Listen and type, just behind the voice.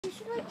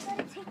like we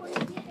gotta take one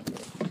of the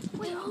eggs.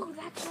 Wait, oh,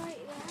 that's right,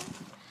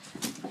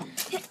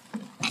 yeah.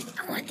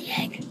 I want the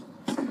egg.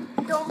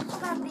 Don't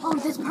grab the Oh,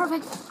 that's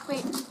perfect.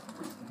 Wait.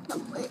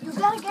 No, wait. You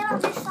gotta get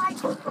on this side,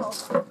 people.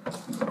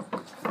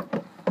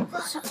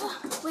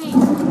 Wait.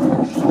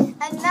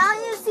 And now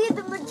you see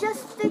the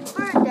majestic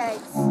bird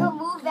eggs. No,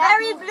 move that.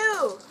 Very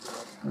blue.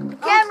 The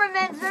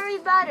cameraman's very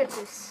bad at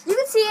this. You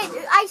can see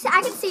it.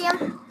 I can see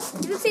him.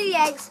 You can see the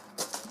eggs.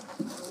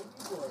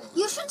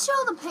 You should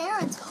show the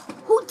parents.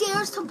 Who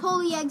dares to pull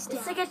the eggs down?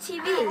 It's like a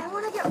TV. I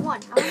want to get one.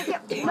 I want to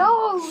get one.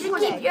 No, you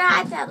keep your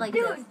iPad like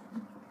Dude. this.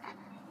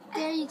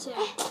 There you two.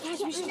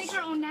 Guys, we should make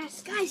our own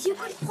nest. Guys, you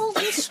could pull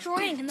this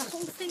string and the whole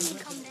thing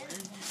would come down.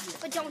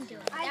 But don't do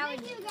it. I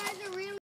think you guys are really